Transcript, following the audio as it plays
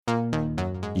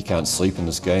you can't sleep in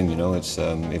this game, you know, it's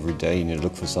every day you need to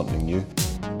look for something new.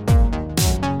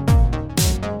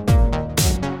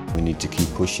 We need to keep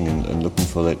pushing and looking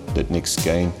for that next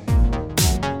gain.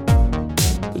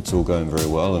 It's all going very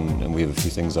well and we have a few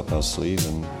things up our sleeve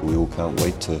and we all can't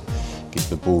wait to get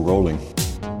the ball rolling.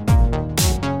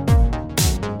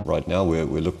 Right now we're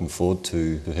looking forward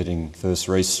to hitting first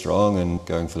race strong and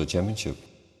going for the championship.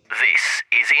 This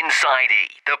is Inside E,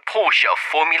 the Porsche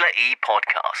Formula E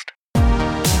podcast.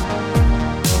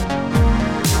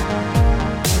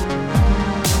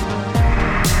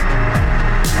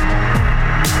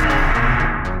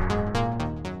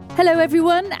 Hello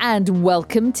everyone and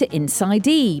welcome to Inside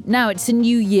E. Now it's a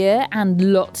new year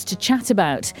and lots to chat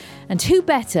about. And who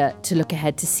better to look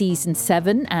ahead to season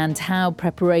 7 and how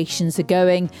preparations are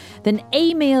going than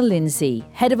Emil Lindsay,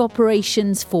 Head of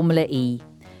Operations Formula E.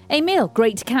 Emil,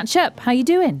 great to catch up. How are you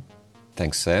doing?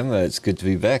 Thanks Sam, it's good to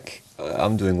be back.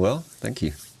 I'm doing well, thank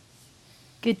you.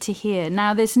 Good to hear.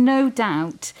 Now there's no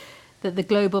doubt that the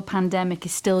global pandemic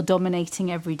is still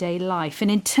dominating everyday life. And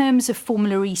in terms of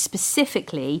Formula E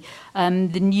specifically,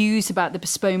 the news about the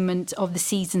postponement of the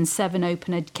Season 7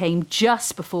 opener came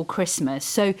just before Christmas.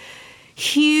 So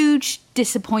huge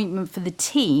disappointment for the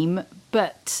team,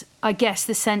 but I guess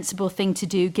the sensible thing to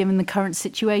do given the current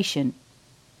situation.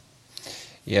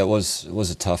 Yeah, it was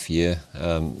a tough year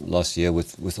last year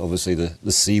with obviously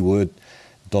the C word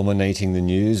dominating the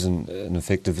news and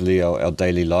effectively our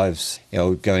daily lives. You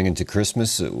know, going into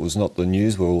Christmas, it was not the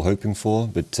news we were all hoping for,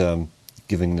 but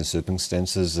given the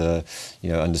circumstances,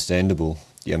 understandable.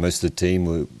 Yeah, most of the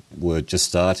team were just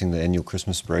starting the annual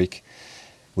Christmas break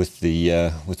with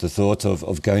the thought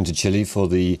of going to Chile for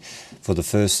the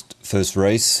first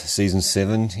race, season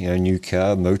 7. You know, new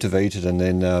car, motivated, and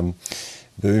then.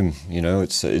 Boom! You know,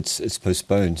 it's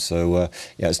postponed. So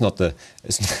it's not the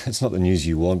news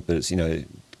you want, but it's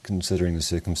considering the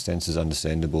circumstances,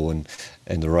 understandable and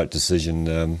the right decision.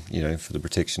 For the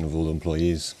protection of all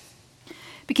employees.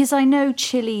 Because I know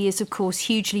Chile is, of course,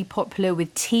 hugely popular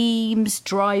with teams,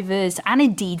 drivers, and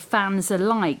indeed fans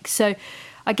alike. So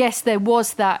I guess there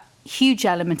was that huge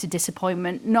element of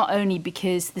disappointment, not only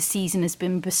because the season has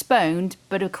been postponed,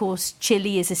 but of course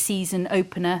Chile as a season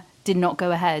opener did not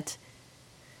go ahead.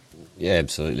 Yeah,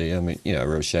 absolutely. I mean, a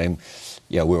real shame.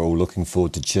 Yeah, we're all looking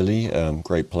forward to Chile.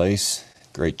 Great place,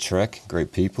 great track,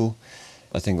 great people.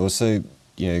 I think also,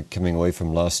 coming away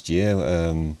from last year,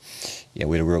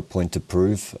 we had a real point to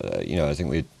prove. I think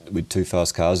we had 2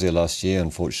 fast cars there last year.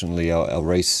 Unfortunately, our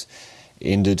race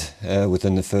ended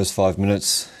within the first 5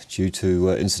 minutes due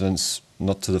to incidents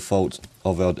not to the fault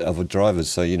of our drivers.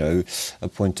 So, a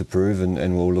point to prove, and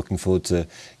we're all looking forward to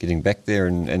getting back there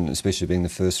and especially being the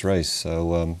first race.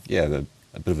 So,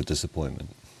 a bit of a disappointment.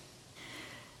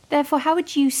 Therefore, how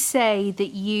would you say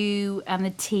that you and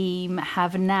the team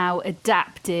have now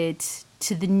adapted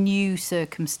to the new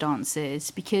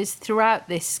circumstances? Because throughout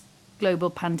this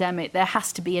global pandemic, there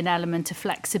has to be an element of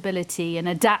flexibility and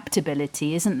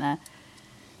adaptability, isn't there?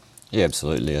 Yeah,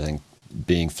 absolutely. I think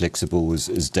being flexible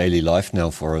is daily life now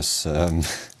for us.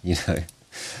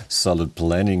 Solid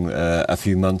planning a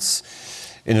few months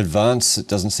in advance, it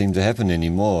doesn't seem to happen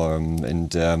anymore.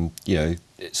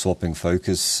 Swapping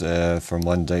focus from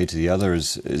one day to the other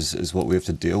is what we have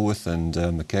to deal with. And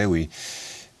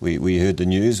we heard the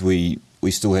news. We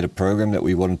still had a program that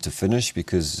we wanted to finish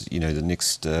because the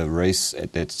next race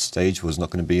at that stage was not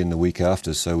going to be in the week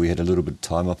after. So we had a little bit of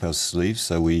time up our sleeves.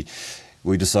 So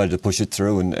we decided to push it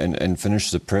through and finish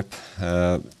the prep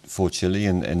for Chile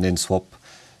and then swap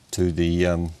to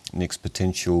the next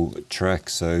potential track.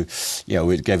 So,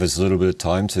 it gave us a little bit of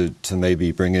time to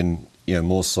maybe bring in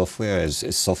more software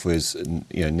as software is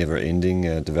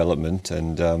never-ending development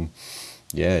and a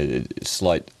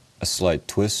slight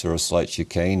twist or a slight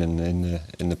chicane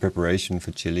in the preparation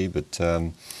for Chile. But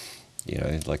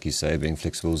like you say, being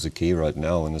flexible is the key right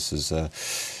now, and this is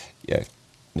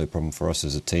no problem for us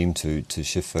as a team to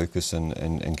shift focus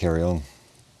and carry on.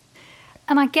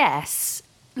 And I guess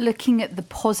looking at the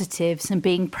positives and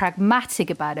being pragmatic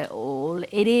about it all,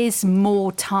 it is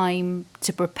more time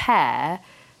to prepare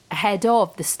ahead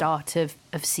of the start of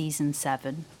season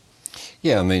 7.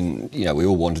 Yeah, I mean, we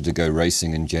all wanted to go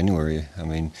racing in January. I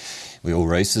mean, we all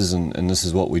races and this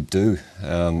is what we do.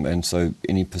 And so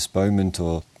any postponement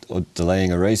or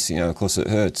delaying a race, of course it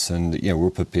hurts, and we're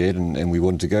prepared and we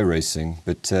wanted to go racing,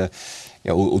 but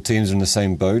all teams are in the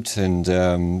same boat, and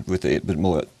with a bit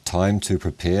more time to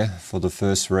prepare for the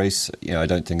first race, I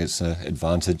don't think it's an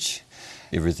advantage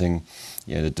everything,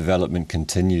 the development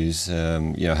continues.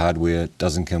 Hardware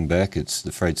doesn't come back.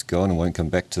 The freight's gone and won't come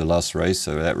back to the last race.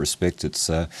 So in that respect, it's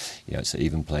it's an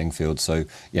even playing field. So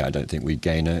I don't think we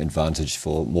gain an advantage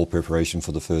for more preparation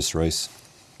for the first race.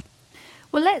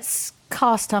 Well, let's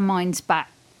cast our minds back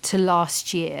to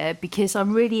last year, because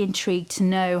I'm really intrigued to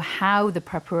know how the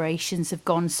preparations have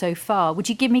gone so far. Would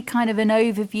you give me kind of an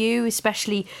overview,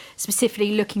 especially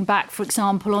specifically looking back, for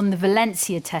example, on the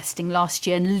Valencia testing last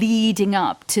year and leading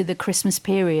up to the Christmas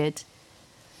period?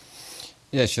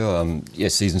 Yeah, sure.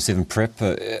 Season 7 prep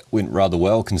went rather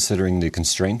well considering the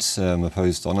constraints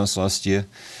imposed on us last year.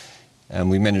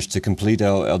 We managed to complete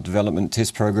our development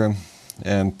test program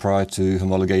prior to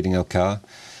homologating our car.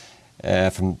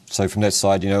 From that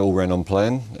side, all ran on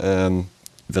plan.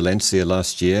 Valencia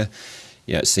last year,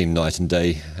 it seemed night and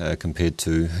day compared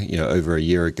to over a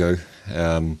year ago.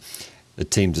 The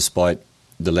team, despite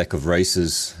the lack of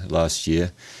races last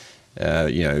year,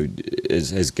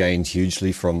 has gained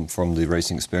hugely from the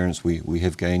racing experience we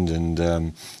have gained,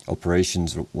 and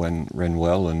operations ran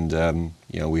well, and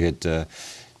we had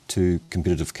 2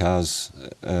 competitive cars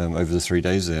over the 3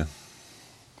 days there.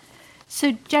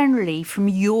 So generally, from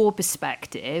your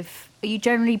perspective, are you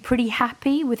generally pretty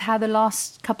happy with how the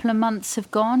last couple of months have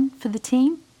gone for the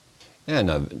team? Yeah,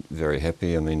 no, very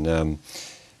happy. I mean,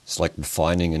 it's like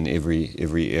refining in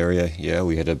every area. Yeah,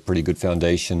 we had a pretty good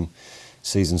foundation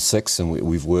season 6, and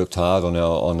we've worked hard on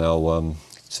our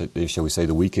shall we say,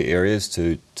 the weaker areas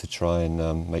to try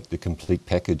and make the complete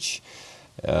package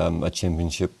a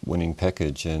championship-winning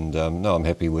package. And no, I'm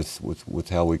happy with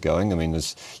how we're going. I mean,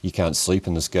 you can't sleep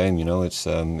in this game. It's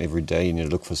every day you need to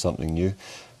look for something new.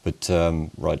 But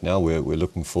right now we're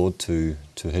looking forward to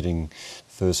hitting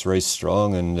first race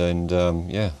strong and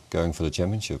going for the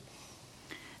championship.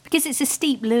 Because it's a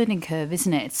steep learning curve,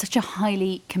 isn't it? It's such a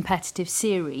highly competitive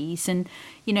series. And,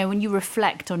 when you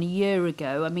reflect on a year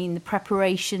ago, I mean, the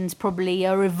preparations probably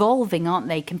are evolving, aren't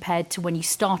they, compared to when you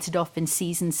started off in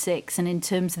season 6 and in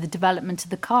terms of the development of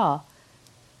the car?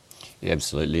 Yeah,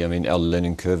 absolutely. I mean, our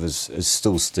learning curve is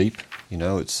still steep.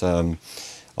 It's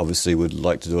obviously we'd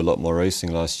like to do a lot more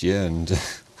racing last year, and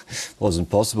wasn't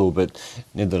possible, but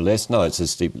nevertheless, no, it's a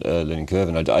steep learning curve,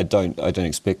 and I don't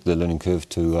expect the learning curve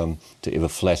to ever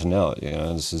flatten out.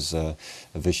 This is a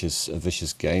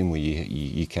vicious game where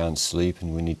you can't sleep,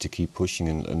 and we need to keep pushing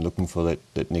and looking for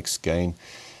that next gain.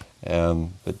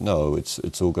 But no,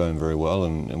 it's all going very well,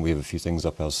 and we have a few things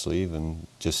up our sleeve, and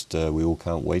just we all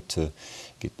can't wait to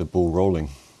get the ball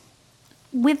rolling.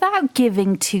 Without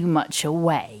giving too much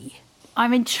away,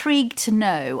 I'm intrigued to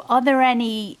know, are there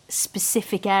any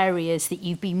specific areas that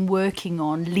you've been working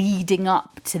on leading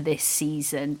up to this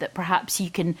season that perhaps you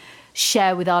can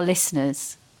share with our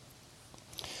listeners?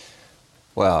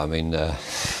 Well, I mean,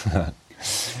 the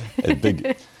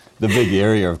big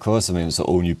area, of course, I mean, it's an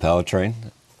all-new powertrain.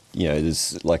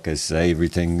 There's, like I say,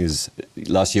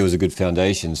 last year was a good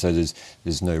foundation, so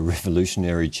there's no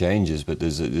revolutionary changes, but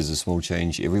there's a small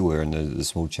change everywhere, and the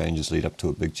small changes lead up to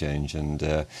a big change. And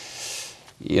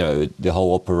the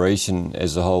whole operation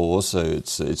as a whole, also,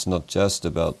 it's not just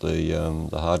about the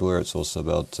hardware, it's also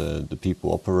about the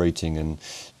people operating and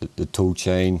the tool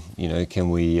chain. Can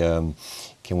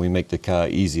we make the car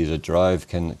easier to drive?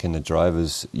 Can the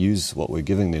drivers use what we're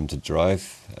giving them to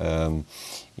drive?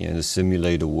 The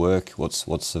simulator work. What's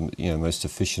the most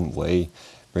efficient way,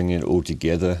 bringing it all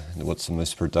together? What's the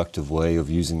most productive way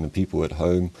of using the people at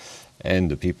home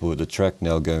and the people at the track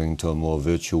now going to a more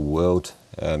virtual world?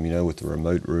 With the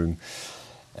remote room,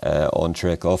 on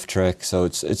track, off track. So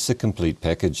it's a complete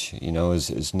package.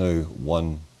 There's no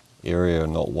one area,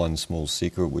 not one small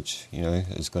secret which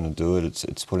is going to do it.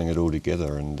 It's putting it all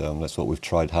together, and that's what we've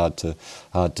tried hard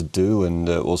to do, and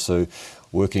also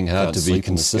working hard to be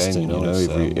consistent,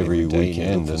 every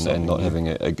weekend, and not having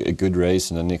a good race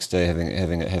and the next day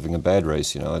having a bad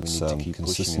race. It's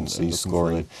consistency,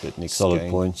 scoring solid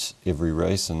points every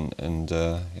race, and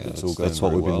that's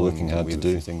what we've been working hard to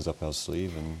do. Things up our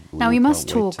sleeve. Now we must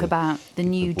talk about the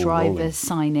new driver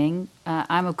signing.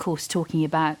 I'm of course talking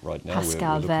about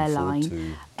Pascal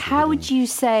Wehrlein. How would you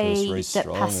say that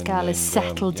Pascal has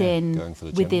settled in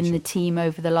within the team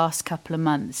over the last couple of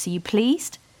months? Are you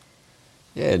pleased?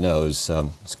 Yeah, no, it's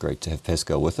great to have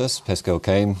Pascal with us. Pascal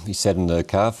came, he sat in the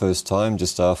car first time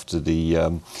just after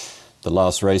the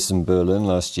last race in Berlin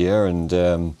last year, and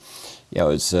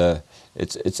it's a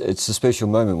special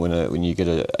moment when you get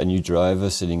a new driver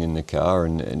sitting in the car,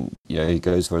 and he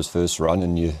goes for his first run,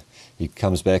 and he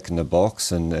comes back in the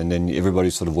box, and then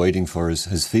everybody's sort of waiting for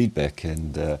his feedback,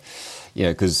 and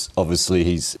because obviously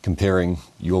he's comparing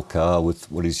your car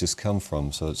with what he's just come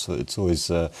from. So it's always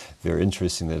very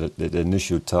interesting that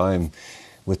initial time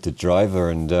with the driver.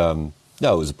 And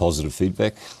no, it was a positive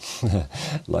feedback,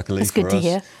 luckily That's for good us. to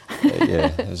hear.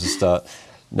 Yeah, as a start.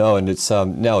 No, and it's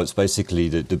now it's basically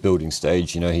the building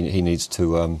stage. He needs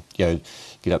to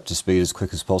get up to speed as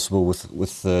quick as possible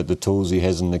with the tools he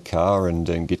has in the car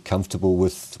and get comfortable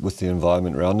with the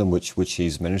environment around him, which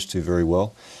he's managed to very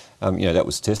well. That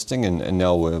was testing, and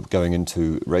now we're going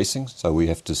into racing. So we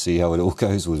have to see how it all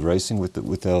goes with racing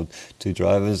with our two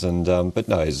drivers. And but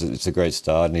no, it's a great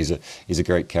start, and he's a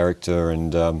great character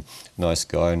and nice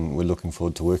guy, and we're looking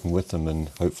forward to working with him and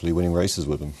hopefully winning races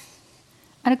with him.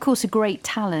 And of course, a great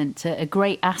talent, a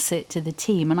great asset to the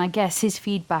team. And I guess his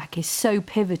feedback is so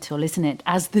pivotal, isn't it,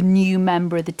 as the new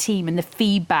member of the team and the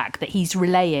feedback that he's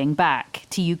relaying back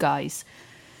to you guys.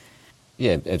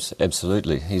 Yeah,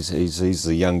 absolutely. He's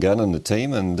the young gun in the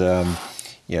team, and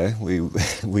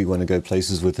we want to go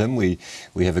places with him. We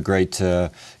have a great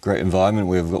environment.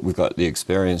 We've got the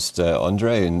experienced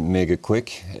Andre and mega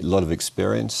quick, a lot of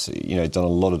experience. Done a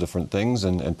lot of different things,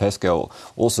 and Pascal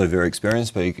also very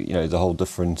experienced, but the whole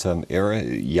different era,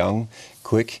 young,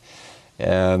 quick.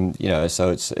 So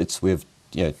it's we have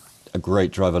a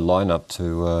great driver lineup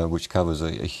to which covers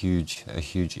a huge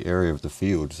area of the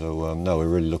field. So no, we're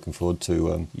really looking forward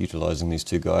to utilising these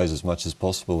two guys as much as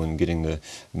possible and getting the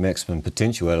maximum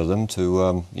potential out of them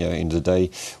to end of the day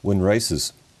win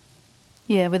races.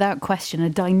 Yeah, without question, a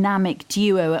dynamic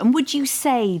duo. And would you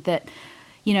say that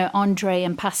Andre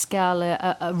and Pascal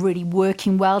are really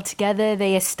working well together? Are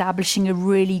they establishing a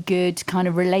really good kind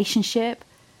of relationship?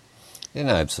 Yeah,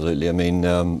 no, absolutely. I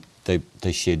mean,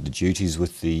 they shared the duties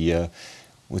with the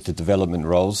development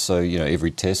roles. So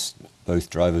every test, both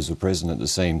drivers were present at the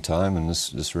same time, and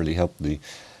this really helped the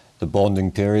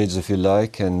bonding periods, if you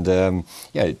like. And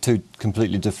two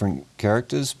completely different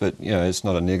characters, but it's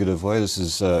not a negative way. This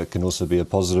is can also be a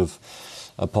positive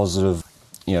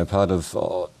part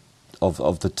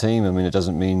of the team. I mean, it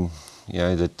doesn't mean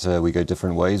that we go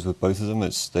different ways with both of them.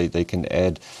 It's they can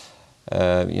add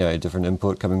a different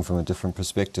input coming from a different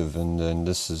perspective, and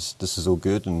this is all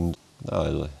good, and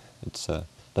it's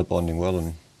they're bonding well,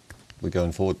 and we're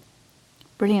going forward.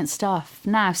 Brilliant stuff.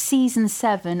 Now, season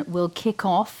 7 will kick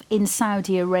off in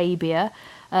Saudi Arabia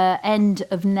end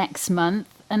of next month,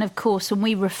 and of course, when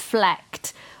we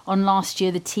reflect on last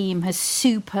year, the team has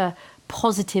super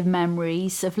positive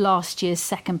memories of last year's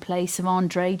second place of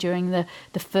Andre during the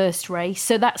first race.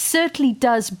 So that certainly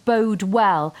does bode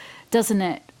well, doesn't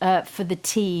it, for the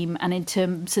team and in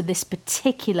terms of this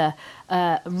particular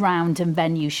round and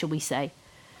venue, shall we say?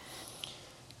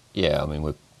 Yeah, I mean,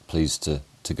 we're pleased to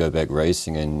go back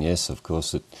racing, and yes, of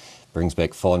course, it brings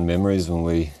back fond memories when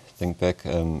we think back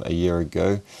a year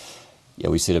ago. Yeah,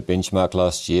 we set a benchmark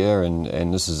last year,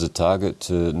 and this is a target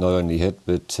to not only hit,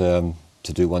 but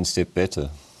to do one step better.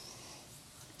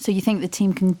 So you think the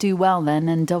team can do well then,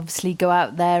 and obviously go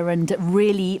out there and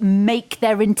really make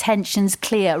their intentions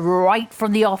clear right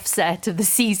from the offset of the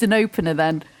season opener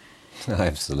then?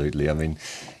 Absolutely. I mean,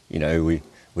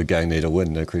 we're going there to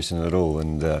win, no question at all.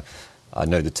 And I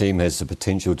know the team has the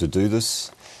potential to do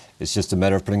this. It's just a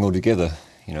matter of putting it all together.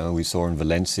 We saw in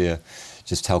Valencia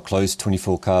just how close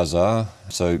 24 cars are.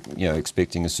 So,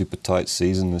 expecting a super tight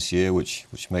season this year, which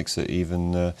makes it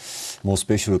even more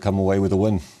special to come away with a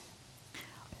win.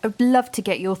 I'd love to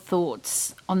get your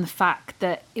thoughts on the fact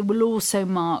that it will also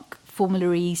mark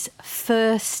Formula E's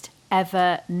first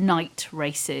ever night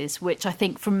races, which I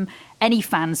think from any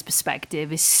fan's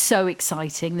perspective is so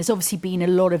exciting. There's obviously been a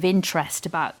lot of interest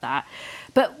about that.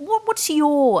 But what's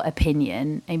your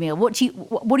opinion, Emil? What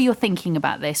are you thinking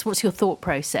about this? What's your thought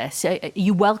process? Are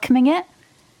you welcoming it?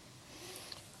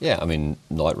 Yeah, I mean,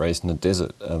 night race in the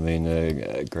desert. I mean,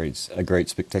 a great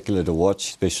spectacular to watch,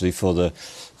 especially for the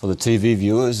TV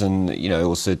viewers, and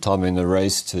also timing the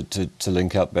race to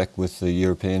link up back with the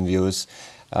European viewers.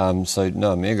 So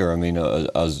no, mega. I mean, I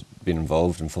was been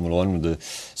involved in Formula One with the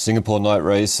Singapore night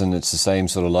race, and it's the same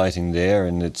sort of lighting there,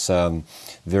 and it's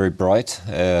very bright.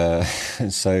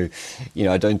 So,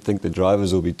 I don't think the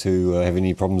drivers will be too have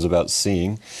any problems about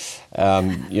seeing.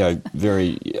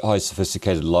 Very high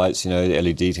sophisticated lights.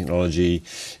 LED technology,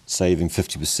 saving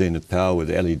 50% of power with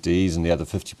LEDs, and the other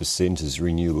 50% is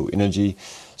renewable energy.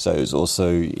 So it's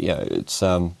also, it's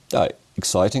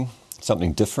exciting,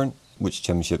 something different, which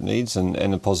championship needs, and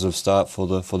a positive start for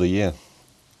the year.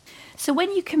 So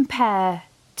when you compare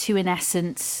to, in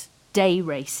essence, day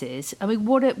races. I mean,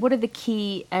 what are the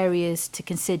key areas to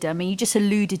consider? I mean, you just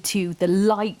alluded to the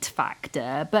light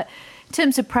factor, but in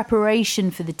terms of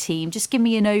preparation for the team, just give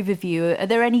me an overview. Are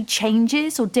there any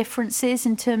changes or differences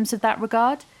in terms of that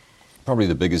regard? Probably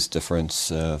the biggest difference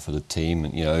for the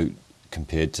team,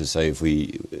 compared to, say, if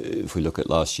we look at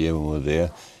last year when we were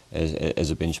there as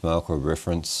a benchmark or a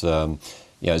reference,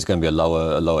 it's going to be a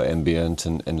lower ambient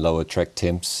and lower track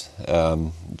temps.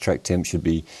 Track temp should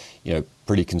be,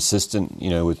 pretty consistent,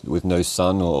 with no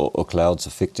sun or clouds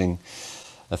affecting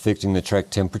the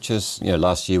track temperatures.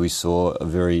 Last year we saw a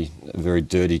very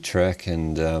dirty track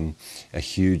and a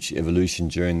huge evolution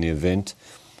during the event.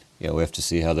 We have to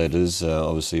see how that is.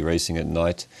 Obviously, racing at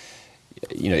night.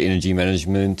 Energy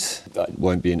management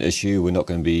won't be an issue. We're not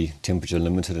going to be temperature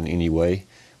limited in any way.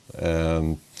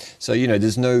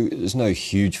 There's no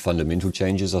huge fundamental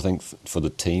changes, I think, for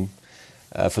the team.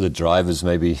 For the drivers,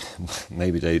 maybe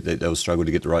they'll struggle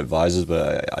to get the right visors,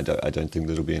 but I don't think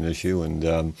that'll be an issue.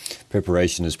 And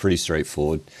preparation is pretty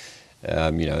straightforward.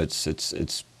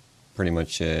 It's pretty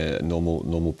much a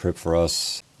normal prep for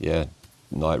us. Yeah.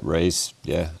 Night race,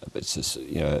 it's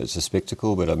it's a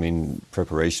spectacle, but I mean,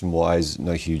 preparation-wise,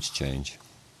 no huge change.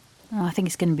 Oh, I think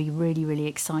it's going to be really, really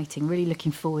exciting. Really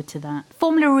looking forward to that.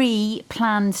 Formula E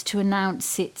plans to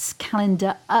announce its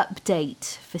calendar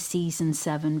update for Season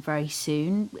 7 very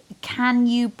soon. Can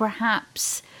you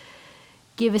perhaps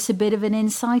give us a bit of an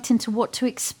insight into what to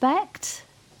expect?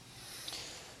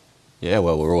 Yeah,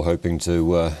 well, we're all hoping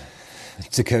to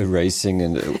go racing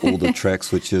and all the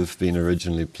tracks which have been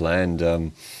originally planned.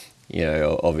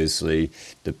 Obviously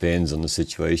depends on the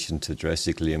situation to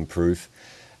drastically improve.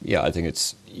 I think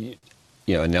it's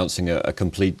announcing a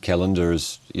complete calendar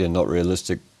is not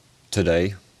realistic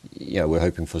today. We're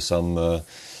hoping for some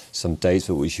dates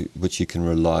which you can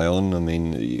rely on. I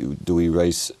mean, do we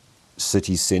race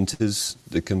city centres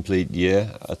the complete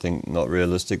year? I think not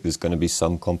realistic. There's going to be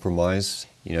some compromise.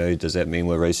 Does that mean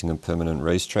we're racing in permanent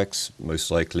racetracks?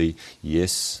 Most likely,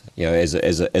 yes.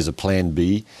 As a plan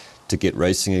B to get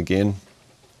racing again,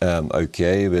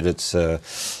 okay. But it's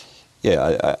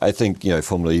I think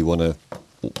Formula E want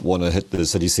to hit the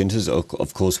city centres.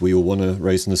 Of course, we all want to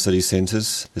race in the city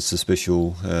centres. It's a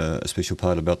special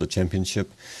part about the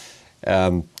championship.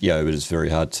 But it's very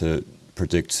hard to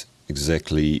predict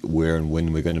exactly where and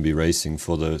when we're going to be racing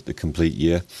for the complete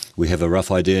year. We have a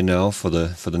rough idea now for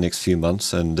the next few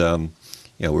months, and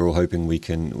we're all hoping we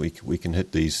can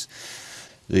hit these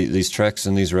tracks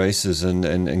and these races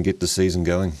and get the season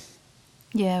going.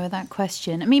 Yeah, without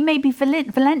question. I mean, maybe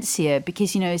Valencia,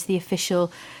 because is the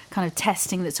official kind of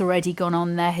testing that's already gone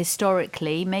on there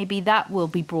historically. Maybe that will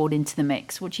be brought into the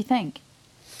mix. What do you think?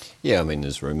 Yeah, I mean,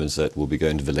 there's rumours that we'll be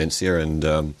going to Valencia, and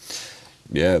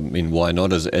why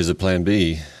not as a plan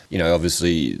B?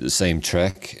 Obviously the same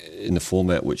track in the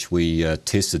format which we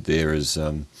tested there is,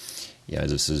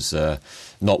 this is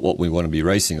not what we want to be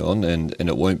racing on, and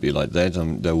it won't be like that.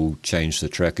 They will change the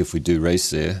track if we do race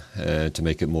there to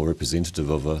make it more representative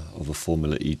of a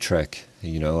Formula E track.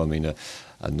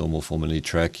 A normal Formula E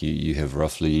track, you have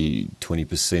roughly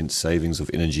 20% savings of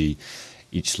energy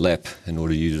each lap in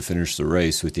order you to finish the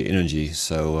race with your energy.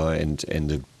 So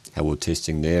how we're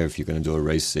testing there, if you're going to do a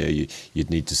race there, you'd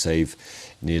need to save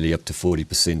nearly up to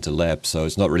 40% a lap. So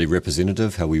it's not really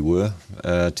representative how we were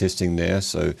testing there.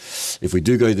 So if we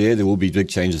do go there will be big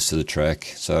changes to the track.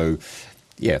 So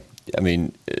it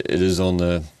is on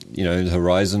the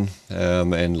horizon.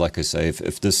 And like I say,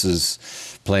 if this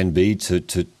is plan B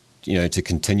to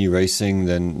continue racing,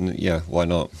 then why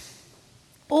not?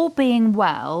 All being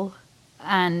well,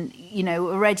 and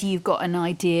already you've got an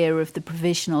idea of the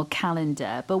provisional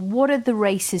calendar, but what are the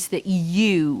races that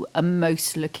you are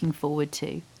most looking forward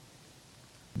to?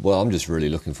 Well, I'm just really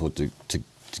looking forward to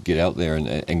get out there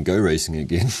and go racing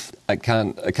again. I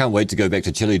can't wait to go back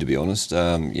to Chile, to be honest.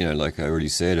 Like I already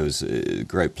said, it was a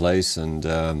great place, and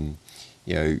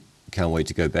can't wait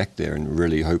to go back there and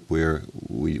really hope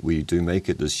we do make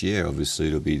it this year. Obviously,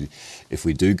 it'll be, if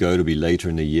we do go, it'll be later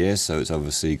in the year, so it's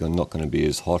obviously not going to be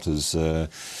as hot as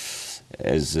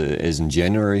in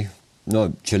January.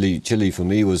 No, Chile for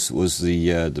me was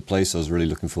the place I was really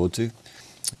looking forward to.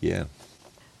 Yeah.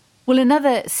 Well,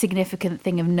 another significant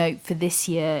thing of note for this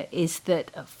year is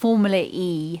that Formula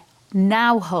E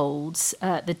now holds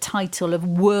the title of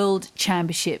World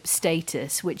Championship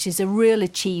status, which is a real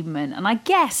achievement. And I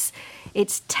guess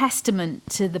it's testament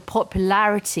to the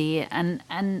popularity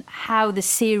and how the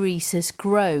series has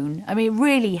grown. I mean, it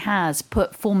really has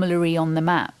put Formula E on the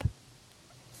map.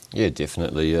 Yeah,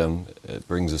 definitely. It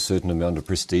brings a certain amount of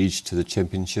prestige to the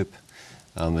championship,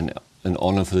 and an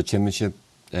honour for the championship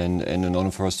and an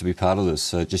honour for us to be part of this.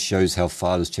 So it just shows how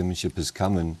far this championship has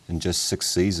come in just 6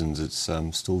 seasons. It's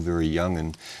still very young,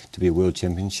 and to be a world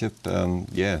championship,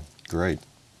 great.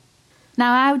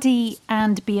 Now, Audi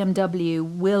and BMW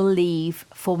will leave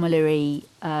Formula E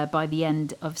by the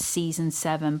end of season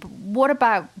 7. But what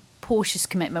about Porsche's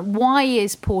commitment? Why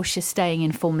is Porsche staying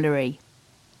in Formula E?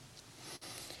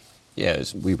 Yeah,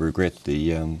 we regret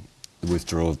the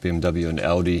withdrawal of BMW and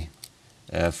Audi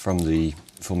from the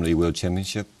Formula E World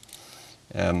Championship.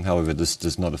 However, this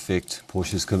does not affect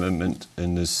Porsche's commitment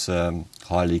in this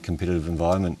highly competitive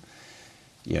environment.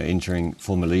 Entering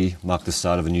Formula E marked the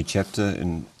start of a new chapter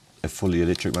in a fully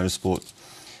electric motorsport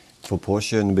for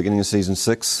Porsche in the beginning of season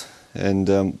 6. And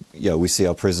we see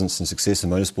our presence and success in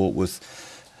motorsport with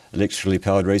electrically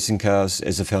powered racing cars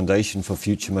as a foundation for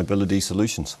future mobility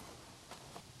solutions.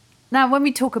 Now, when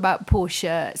we talk about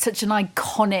Porsche, such an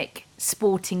iconic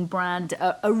sporting brand,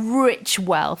 a rich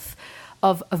wealth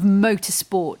of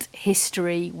motorsport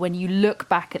history when you look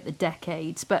back at the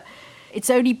decades, but it's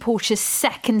only Porsche's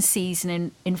second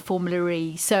season in Formula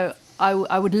E. So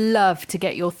I would love to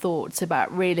get your thoughts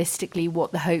about realistically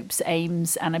what the hopes,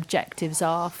 aims and objectives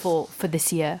are for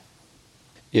this year.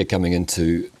 Yeah, coming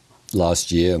into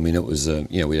last year, I mean, it was,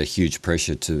 we had huge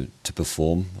pressure to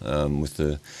perform with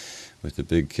the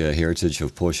big heritage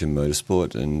of Porsche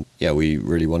motorsport. And we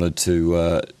really wanted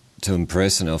to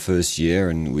impress in our first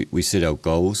year, and we set our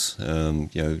goals,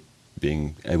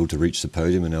 being able to reach the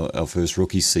podium in our first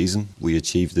rookie season. We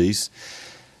achieved these.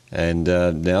 And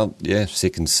now,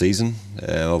 second season,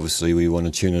 obviously we want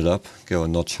to tune it up, go a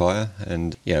notch higher,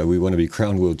 and we want to be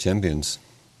crowned world champions.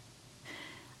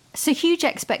 So huge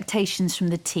expectations from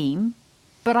the team,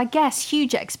 but I guess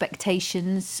huge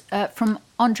expectations from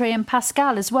Andre and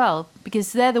Pascal as well,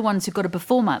 because they're the ones who've got to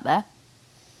perform out there.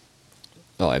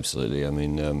 Oh, absolutely. I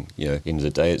mean, end of the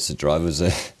day, it's the drivers.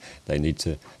 They need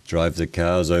to drive the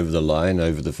cars over the line,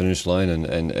 over the finish line,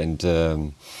 and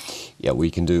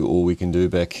we can do all we can do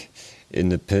back in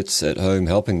the pits at home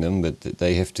helping them, but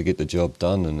they have to get the job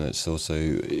done, and it's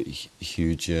also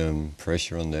huge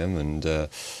pressure on them. And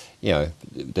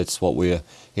that's what we're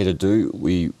here to do.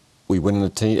 We win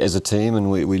as a team, and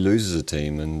we lose as a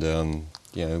team, and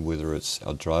whether it's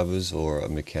our drivers or a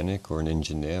mechanic or an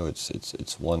engineer,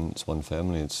 it's one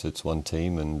family, it's one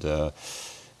team, and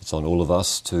it's on all of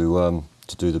us to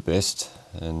do the best,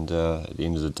 and at the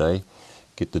end of the day,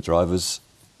 get the drivers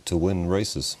to win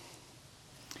races.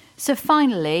 So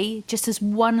finally, just as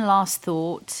one last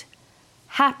thought,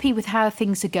 happy with how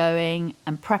things are going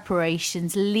and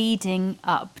preparations leading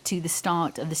up to the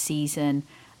start of the season,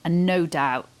 and no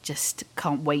doubt just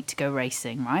can't wait to go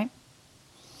racing, right?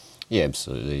 Yeah,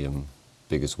 absolutely.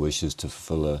 Biggest wish is to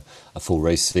fulfill a full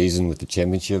race season with the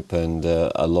championship, and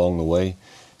along the way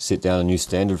set down a new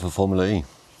standard for Formula E.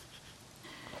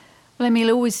 Well,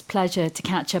 Emil, always a pleasure to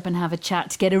catch up and have a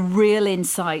chat, to get a real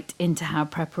insight into how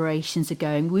preparations are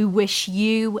going. We wish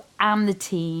you and the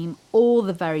team all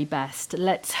the very best.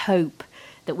 Let's hope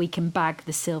that we can bag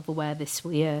the silverware this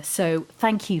year. So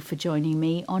thank you for joining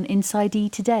me on Inside E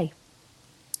today.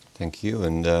 Thank you,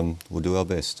 and we'll do our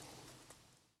best.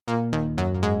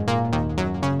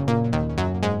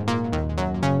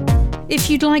 If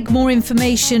you'd like more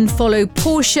information, follow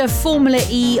Porsche Formula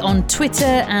E on Twitter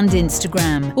and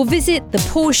Instagram, or visit the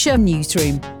Porsche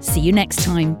newsroom. See you next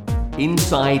time.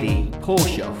 Inside E,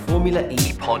 Porsche Formula E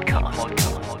podcast.